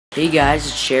Hey guys,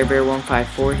 it's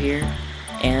ShareBear154 here,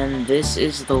 and this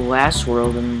is the last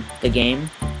world in the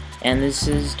game, and this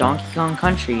is Donkey Kong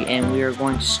Country, and we are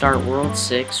going to start World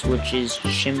 6, which is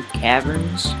Chimp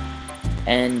Caverns,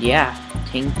 and yeah,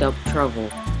 Tanked Up Trouble.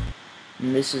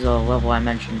 And this is a level I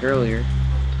mentioned earlier,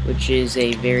 which is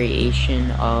a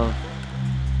variation of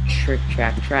Trick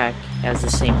Track Track, has the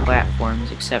same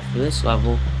platforms, except for this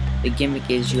level, the gimmick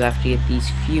is you have to get these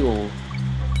fuel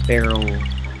barrel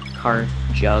cart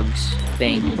jugs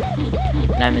thing,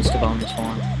 and I missed a bonus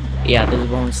one. Yeah, there's a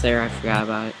bonus there, I forgot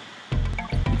about it.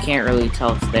 You can't really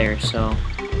tell it's there, so,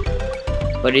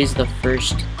 but it is the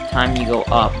first time you go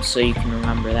up, so you can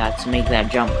remember that to make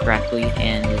that jump correctly.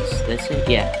 And is this it?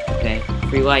 Yeah, okay.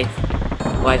 Free life.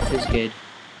 Life is good.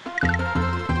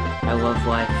 I love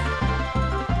life.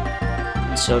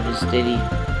 And so does Diddy,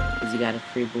 because he got a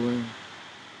free balloon.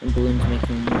 And balloons make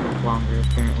him live longer,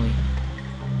 apparently.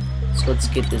 So let's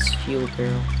get this fuel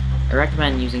barrel. I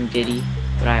recommend using Diddy,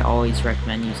 but I always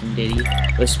recommend using Diddy,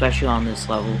 especially on this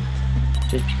level,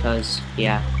 just because,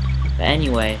 yeah. But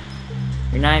anyway,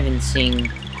 you're not even seeing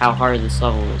how hard this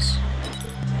level is.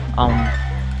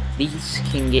 These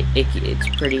can get it's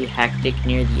pretty hectic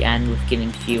near the end with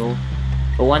getting fuel.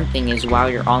 But one thing is, while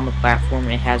you're on the platform,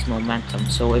 it has momentum.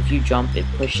 So if you jump, it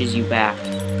pushes you back,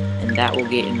 and that will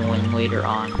get annoying later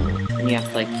on, and you have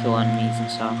to like kill enemies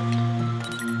and stuff.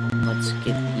 Let's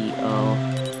get the O.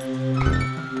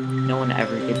 No one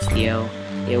ever gets the O.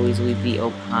 They always leave the O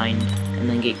behind and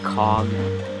then get Cog.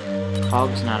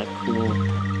 Cog's not a cool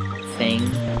thing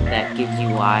that gives you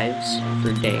lives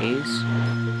for days.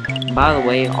 By the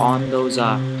way, on those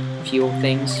fuel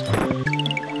things,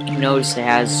 you notice it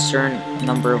has a certain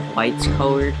number of lights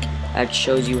colored that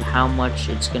shows you how much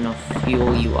it's gonna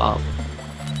fuel you up.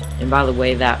 And by the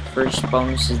way, that first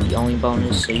bonus is the only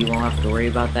bonus, so you won't have to worry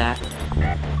about that.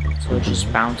 So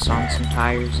just bounce on some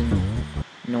tires and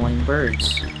annoying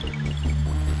birds,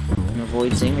 and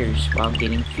avoid zingers while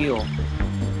getting fuel.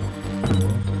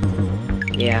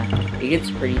 Yeah, it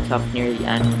gets pretty tough near the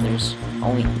end when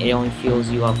it only fuels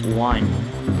you up 1.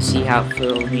 You see how it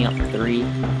filled me up 3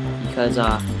 because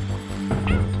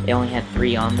it only had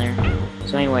 3 on there.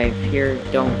 So anyway, here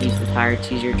don't use the tire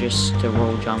teaser just to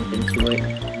roll jump into it.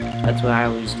 That's what I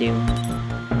always do.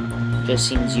 Just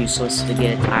seems useless to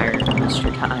get a tire most of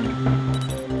the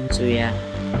time. So yeah.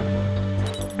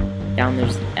 Down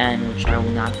there's the N, which I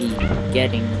will not be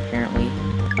getting apparently.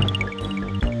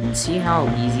 And see how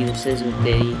easy this is with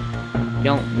Diddy? You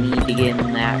don't need to get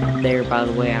in that there, by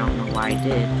the way, I don't know why I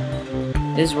did.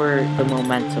 This is where the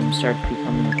momentum starts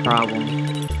becoming a problem.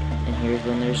 And here's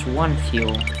when there's 1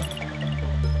 fuel.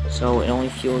 So it only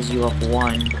fuels you up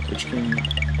 1, which can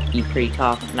be pretty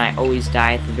tough, and I always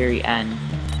die at the very end.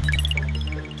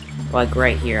 Like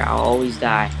right here, I'll always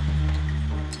die.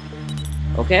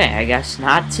 Okay, I guess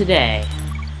not today.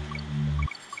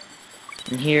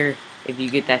 And here, if you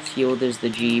get that fuel, there's the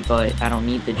G, but I don't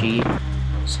need the G.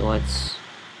 So let's...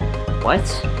 What?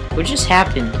 What just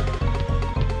happened?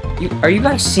 Are you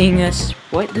guys seeing this?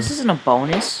 What? This isn't a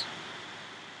bonus?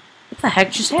 What the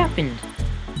heck just happened?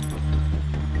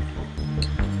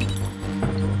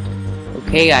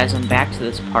 Okay guys, I'm back to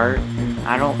this part, and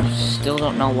I still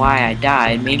don't know why I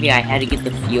died. Maybe I had to get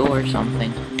the fuel or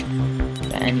something.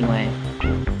 But anyway.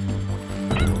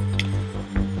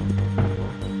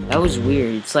 That was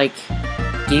weird. It's like,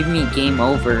 gave me game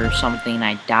over or something and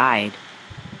I died.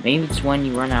 Maybe it's when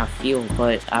you run out of fuel,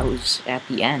 but I was at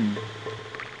the end.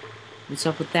 What's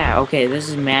up with that? Okay, this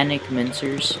is Manic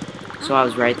Mincers. So I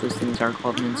was right, those things are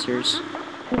called mincers.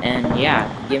 And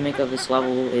yeah, the gimmick of this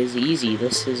level is easy.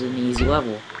 This is an easy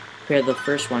level. Compared to the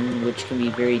first one, which can be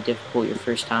very difficult your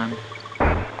first time.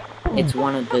 It's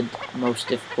one of the most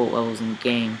difficult levels in the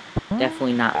game.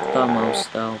 Definitely not the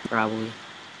most, though, probably.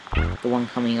 The one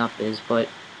coming up is, but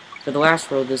for the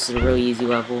last world, this is a really easy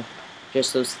level.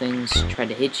 Just those things try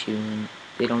to hit you, and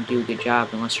they don't do a good job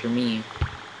unless you're me.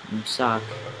 And you suck.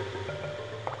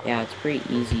 Yeah, it's pretty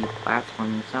easy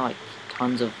platforming. It's not like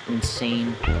tons of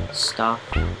insane stuff,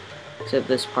 except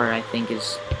this part I think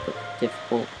is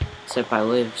difficult, except I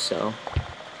live, so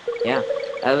yeah,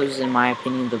 that was in my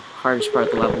opinion the hardest part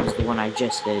of the level is the one I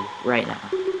just did right now.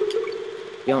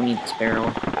 You don't need this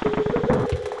barrel,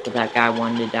 but that guy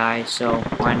wanted to die, so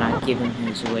why not give him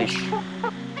his wish.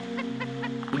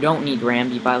 You don't need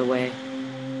Rambi, by the way,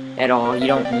 at all. You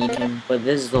don't need him, but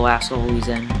this is the last level he's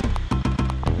in,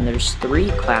 and there's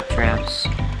 3 claptraps.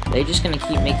 They're just gonna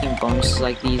keep making bonuses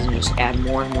like these and just add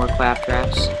more and more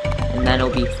claptraps. And then it'll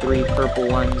be 3 purple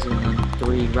ones and then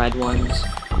 3 red ones.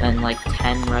 Then like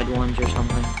 10 red ones or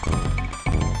something.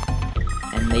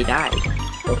 And they died.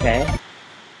 Okay.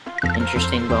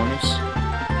 Interesting bonus.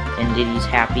 And Diddy's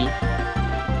happy.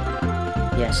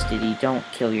 Yes, Diddy, don't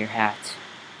kill your hat.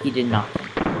 He did nothing.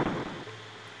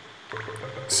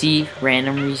 See,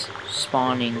 random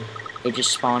respawning. It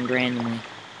just spawned randomly.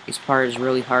 This part is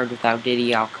really hard without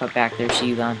Diddy. I'll cut back there, see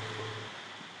you then.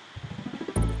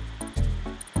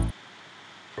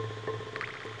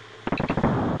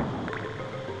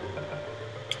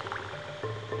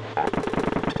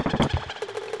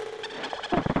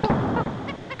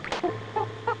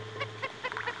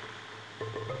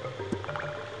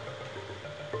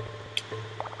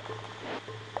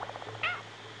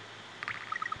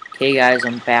 Okay guys,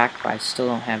 I'm back, but I still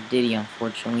don't have Diddy,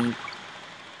 unfortunately.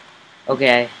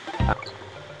 Okay.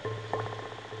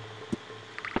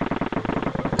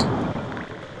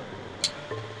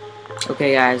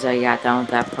 Okay guys, I got down with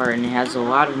that part, and it has a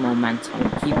lot of momentum.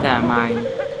 Keep that in mind,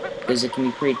 because it can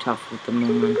be pretty tough with the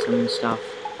momentum and stuff.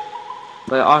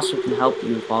 But it also can help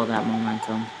you with all that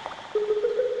momentum.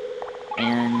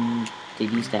 And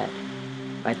Diddy's dead.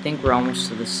 I think we're almost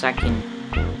to the second,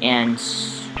 and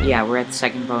yeah, we're at the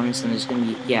second bonus, and there's gonna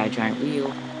be, yeah, a giant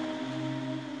wheel.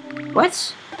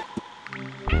 What?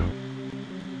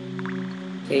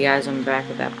 Okay guys, I'm back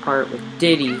at that part with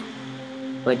Diddy,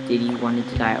 but Diddy wanted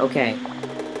to die. Okay,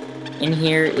 in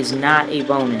here is not a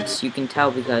bonus. You can tell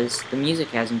because the music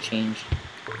hasn't changed.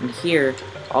 And here,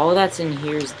 all that's in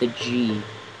here is the G.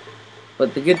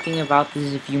 But the good thing about this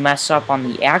is if you mess up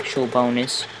on the actual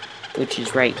bonus, which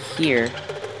is right here,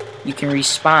 you can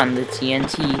respawn the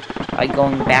TNT by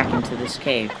going back into this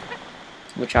cave,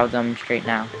 which I'll demonstrate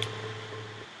now.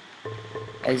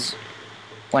 As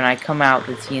when I come out,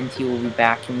 the TNT will be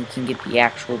back and we can get the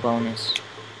actual bonus.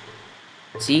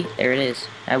 See? There it is.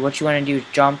 Now what you want to do is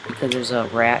jump, because there's a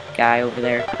rat guy over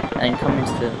there, and then come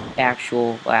into the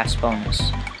actual last bonus.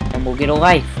 And we'll get a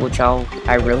life, which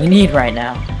I really need right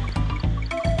now.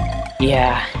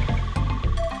 Yeah.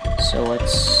 So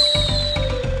let's...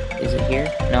 Is it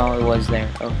here? No, it was there.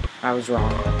 Oh, I was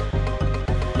wrong.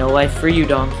 No life for you,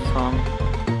 Donkey Kong.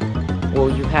 Well,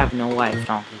 you have no life,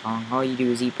 Donkey Kong. All you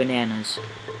do is eat bananas.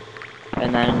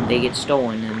 And then they get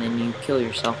stolen, and then you kill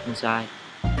yourself inside.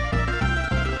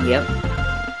 Yep.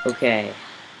 Okay.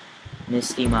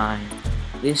 Misty Mine.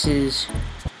 This is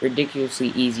ridiculously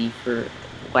easy for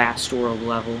last world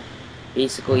level.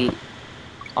 Basically,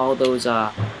 all those,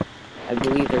 I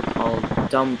believe they're called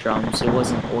dumb drums. It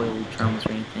wasn't oil drums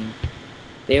or anything.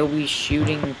 They'll be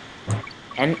shooting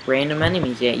random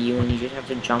enemies at you, and you just have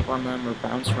to jump on them or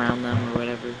bounce around them or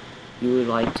whatever you would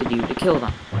like to do to kill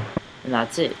them. And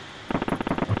that's it.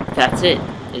 That's it.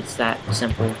 It's that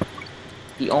simple.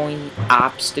 The only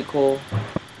obstacle,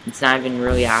 it's not even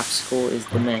really an obstacle, is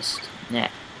the mist. And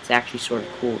it's actually sort of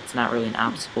cool. It's not really an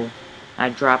obstacle. I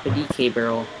drop a DK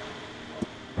barrel.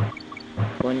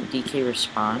 Wouldn't DK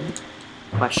respond?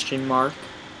 Question mark.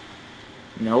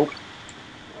 Nope.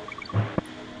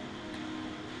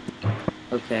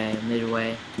 Okay,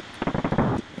 midway.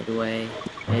 Midway.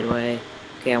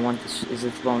 Okay, I want this. Is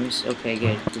it the bonus? Okay,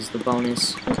 good. Because the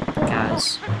bonus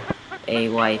has a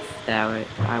life that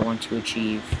I want to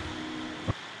achieve.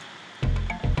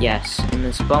 Yes, and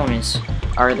this bonus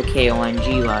are the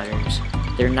KONG letters.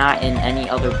 They're not in any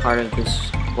other part of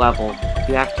this level.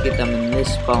 You have to get them in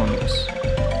this bonus.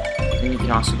 And you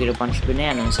can also get a bunch of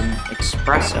bananas and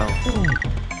espresso.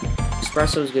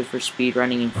 Espresso is good for speed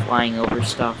running and flying over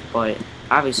stuff, but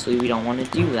obviously we don't want to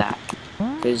do that,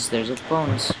 because there's a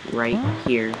bonus right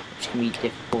here, which can be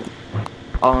difficult.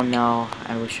 Oh no,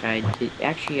 I wish I did.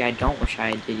 Actually, I don't wish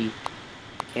I had Diddy.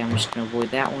 Okay, I'm just gonna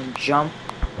avoid that one. Jump.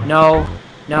 No,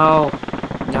 no,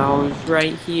 no, it's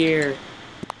right here.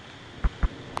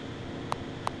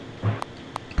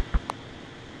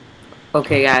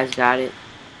 Okay, guys, got it.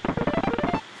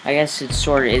 I guess it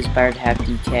sort of is better to have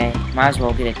DK. Might as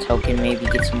well get a token, maybe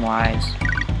get some lives.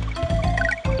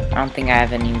 I don't think I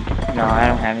have any. No, I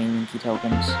don't have any Minky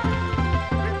tokens.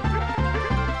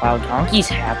 Wow, Donkey's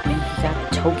happy. He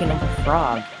got a token of a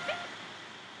frog.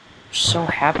 You're so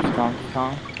happy, Donkey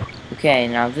Kong. Okay,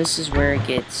 now this is where it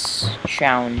gets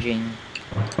challenging.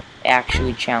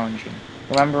 Actually challenging.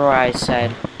 Remember what I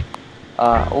said?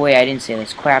 Oh wait, I didn't say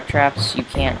this. Crab traps, you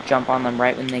can't jump on them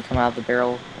right when they come out of the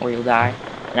barrel, or you'll die.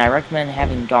 And I recommend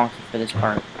having Donkey for this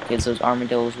part, because those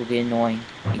armadillos will get annoying.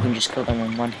 You can just kill them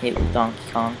in one hit with Donkey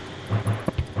Kong.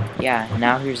 Yeah,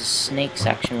 now here's a snake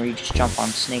section where you just jump on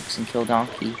snakes and kill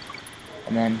Donkey,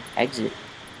 and then exit.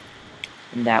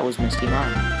 And that was Misty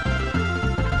Mine.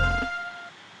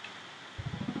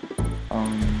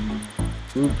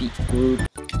 Loopy.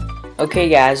 Okay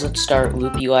guys, let's start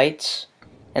Loopy Lights.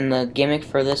 And the gimmick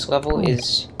for this level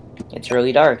is, it's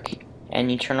really dark.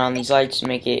 And you turn on these lights to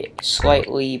make it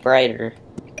slightly brighter.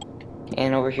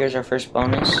 And over here's our first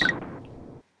bonus.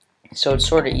 So it's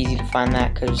sort of easy to find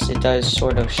that because it does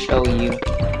sort of show you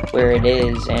where it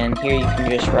is, and here you can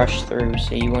just rush through,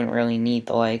 so you wouldn't really need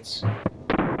the lights.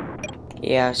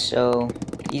 Yeah, so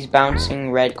these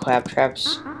bouncing red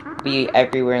claptraps will be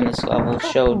everywhere in this level,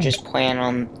 so just plan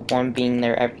on one being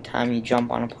there every time you jump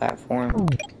on a platform,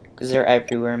 because they're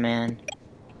everywhere, man.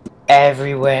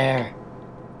 Everywhere!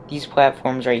 These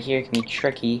platforms right here can be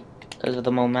tricky because of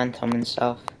the momentum and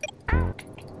stuff,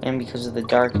 and because of the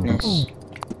darkness.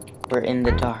 We're in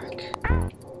the dark.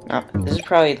 Now, this is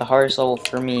probably the hardest level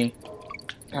for me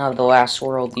out of the last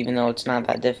world, even though it's not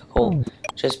that difficult,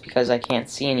 just because I can't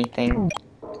see anything.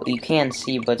 Well, you can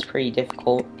see, but it's pretty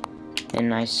difficult,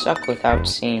 and I suck without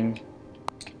seeing.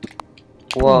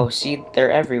 Whoa, see,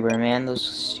 they're everywhere, man. Those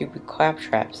stupid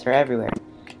claptraps, they're everywhere.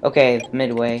 Okay,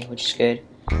 midway, which is good.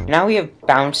 Now we have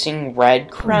bouncing red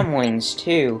cremlings,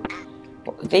 too.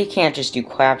 They can't just do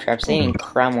claptraps, they need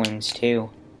cremlings, too.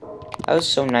 That was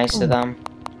so nice of them.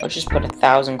 Let's just put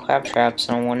 1,000 claptraps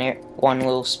on one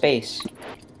little space.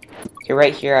 Okay,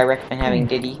 right here I recommend having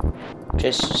Diddy.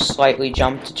 Just slightly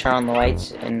jump to turn on the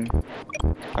lights, and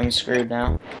I'm screwed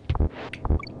now.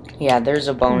 Yeah, there's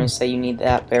a bonus that you need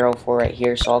that barrel for right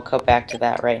here, so I'll cut back to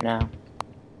that right now.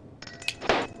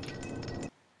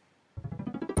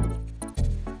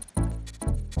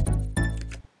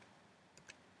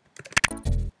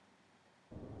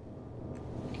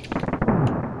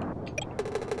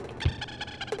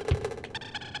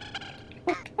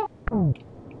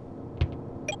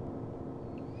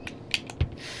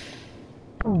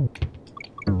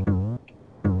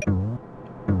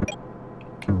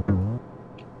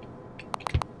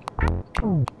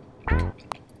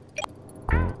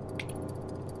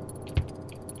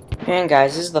 Man,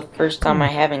 guys, this is the first time I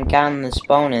haven't gotten this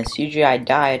bonus. Usually I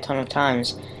die a ton of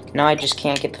times. Now I just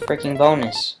can't get the freaking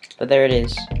bonus. But there it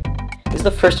is. This is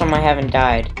the first time I haven't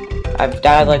died. I've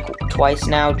died like twice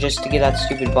now just to get that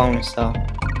stupid bonus, though.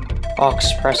 Oh,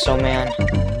 espresso, man.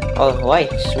 Oh,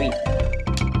 life, sweet.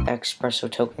 That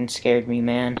espresso token scared me,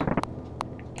 man.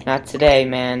 Not today,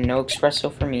 man. No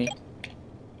espresso for me.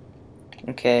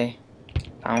 Okay.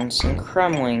 Bouncing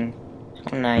Kremling.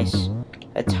 How nice.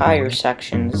 A tire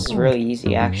section. This is really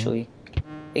easy, actually.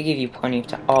 They give you plenty of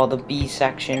time. Oh, the B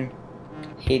section.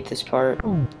 Hate this part.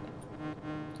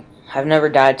 I've never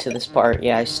died to this part.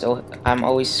 Yeah, I'm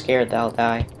always scared that I'll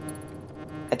die.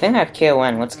 I think I have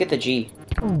KON. Let's get the G.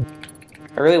 I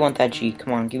really want that G.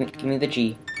 Come on, give me the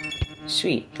G.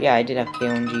 Sweet. Yeah, I did have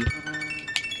KON G.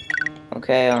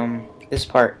 Okay, this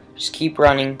part. Just keep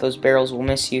running. Those barrels will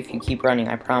miss you if you keep running,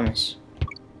 I promise.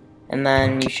 And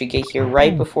then you should get here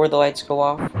right before the lights go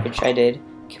off, which I did.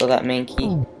 Kill that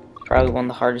mankey. Probably one of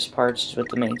the hardest parts is with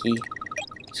the mankey.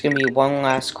 It's gonna be one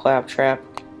last claptrap.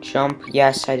 Jump.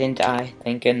 Yes, I didn't die.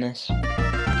 Thank goodness.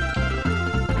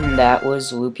 And that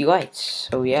was Loopy Lights.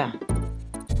 So yeah.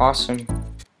 Awesome.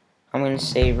 I'm gonna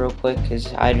save real quick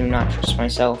because I do not trust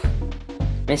myself.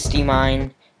 Misty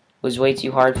Mine was way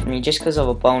too hard for me just because of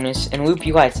a bonus. And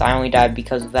Loopy Lights, I only died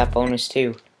because of that bonus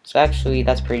too. So actually,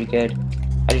 that's pretty good.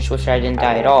 I just wish I didn't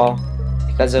die at all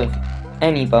because of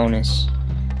any bonus.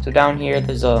 So down here,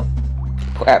 there's a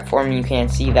platform you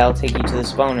can't see that'll take you to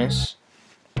this bonus,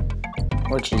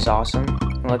 which is awesome.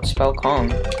 Let's spell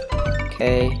Kong.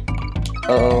 K-O-N-G.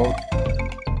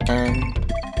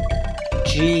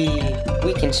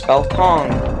 We can spell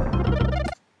Kong.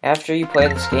 After you play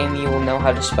this game, you will know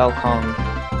how to spell Kong.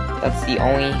 That's the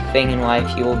only thing in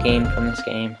life you will gain from this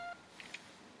game.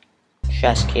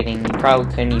 Just kidding, you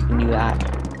probably couldn't even do that.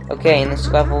 Okay, in this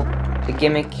level, the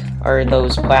gimmick are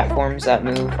those platforms that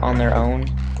move on their own.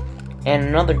 And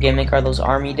another gimmick are those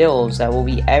armadillos that will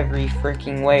be every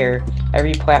freaking where.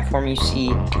 Every platform you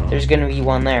see, there's gonna be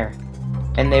one there.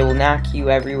 And they will knock you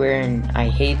everywhere, and I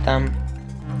hate them.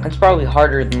 It's probably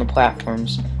harder than the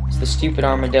platforms. It's the stupid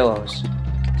armadillos.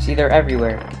 See, they're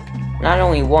everywhere. Not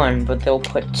only one, but they'll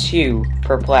put 2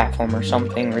 per platform or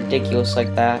something ridiculous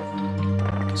like that.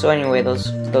 So anyway,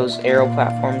 those arrow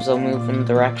platforms, they'll move in the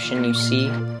direction you see.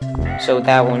 So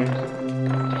that one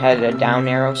had a down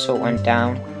arrow, so it went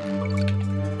down.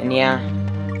 And yeah,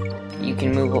 you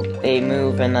can move, they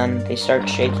move and then they start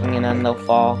shaking and then they'll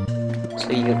fall. So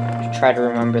you try to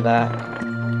remember that.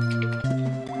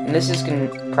 And this is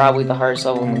probably the hardest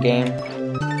level in the game.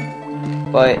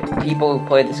 But people who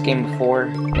played this game before,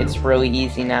 it's really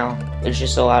easy now. There's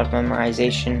just a lot of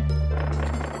memorization.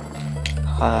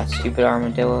 Stupid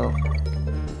armadillo.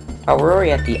 Oh, we're already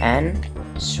at the end?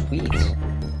 Sweet.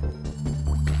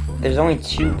 There's only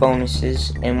 2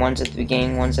 bonuses, and one's at the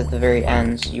beginning, one's at the very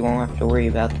end, so you won't have to worry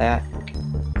about that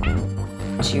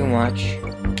too much.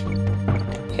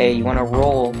 Okay, you want to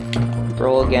roll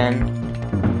roll again,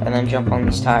 and then jump on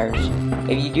these tires.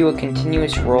 If you do a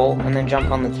continuous roll and then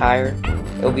jump on the tire,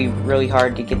 it'll be really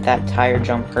hard to get that tire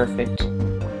jump perfect.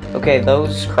 Okay,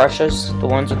 those crushes, the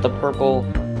ones with the purple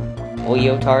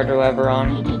leotard or whatever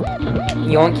on,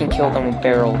 you only can kill them with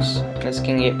barrels. This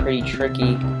can get pretty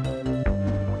tricky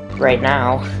right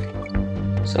now.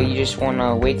 So you just want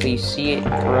to wait till you see it,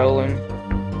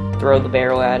 throw the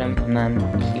barrel at him, and then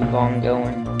keep on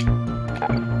going.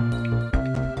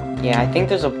 Yeah, I think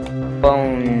there's a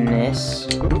bonus.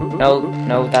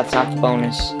 No, that's not the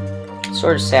bonus. It's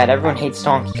sort of sad. Everyone hates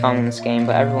Donkey Kong in this game,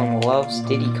 but everyone loves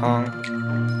Diddy Kong.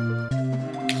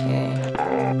 Okay,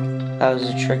 that was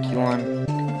a tricky one.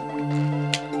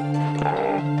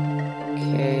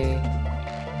 Okay,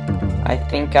 I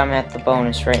think I'm at the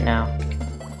bonus right now.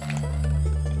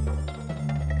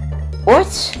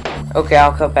 What? Okay,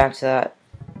 I'll cut back to that.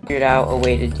 Figured out a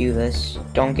way to do this.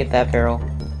 Don't get that barrel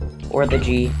or the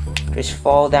G. Just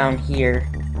fall down here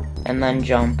and then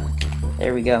jump.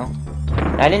 There we go.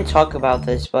 And I didn't talk about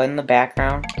this, but in the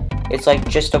background, it's like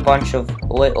just a bunch of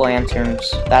lit lanterns.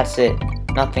 That's it.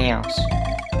 Nothing else.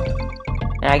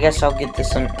 And I guess I'll get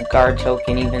this guard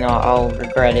token, even though I'll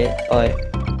regret it, but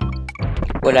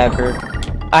whatever.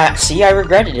 See, I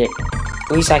regretted it.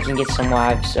 At least I can get some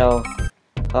lives, so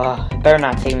it better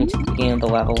not take me to the beginning of the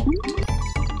level.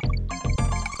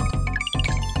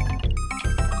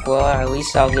 Well, at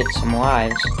least I'll get some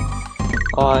lives.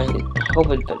 I hope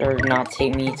it better not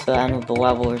take me to the end of the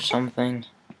level or something.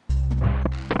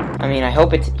 I mean, I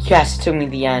hope it... Yes, it took me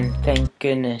to the end. Thank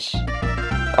goodness.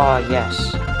 Oh,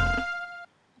 yes.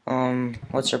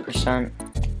 What's her percent?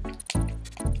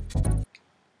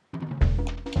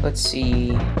 Let's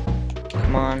see.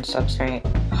 Come on, stop staring at...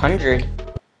 100?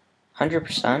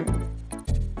 100%?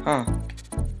 Huh.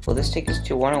 Will this take us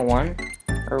to 101?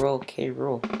 Or will K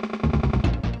rule?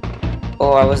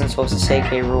 Oh, I wasn't supposed to say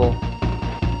K rule.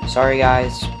 Sorry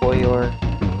guys, spoiler.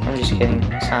 I'm just kidding,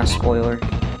 it's not a spoiler.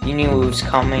 You knew it was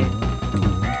coming.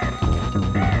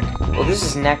 Well, this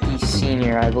is Neki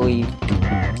Sr., I believe.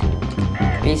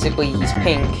 Basically, he's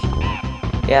pink.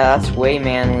 Yeah, that's way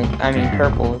manly. I mean,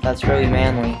 purple. That's really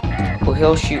manly. Well,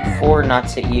 he'll shoot 4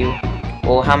 nuts at you.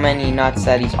 Well, how many nuts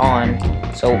that he's on?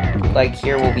 So, like,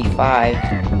 here will be 5.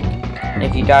 And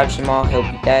if you dodge them all, he'll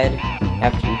be dead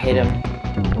after you hit him.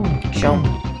 Jump.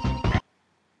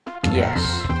 Yes.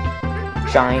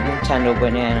 Giant Nintendo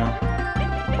banana.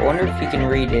 I wonder if you can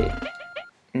read it.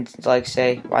 And, like,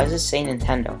 say, why does it say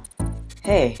Nintendo?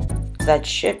 Hey, it's that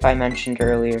ship I mentioned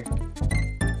earlier.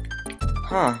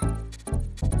 Huh.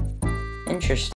 Interesting.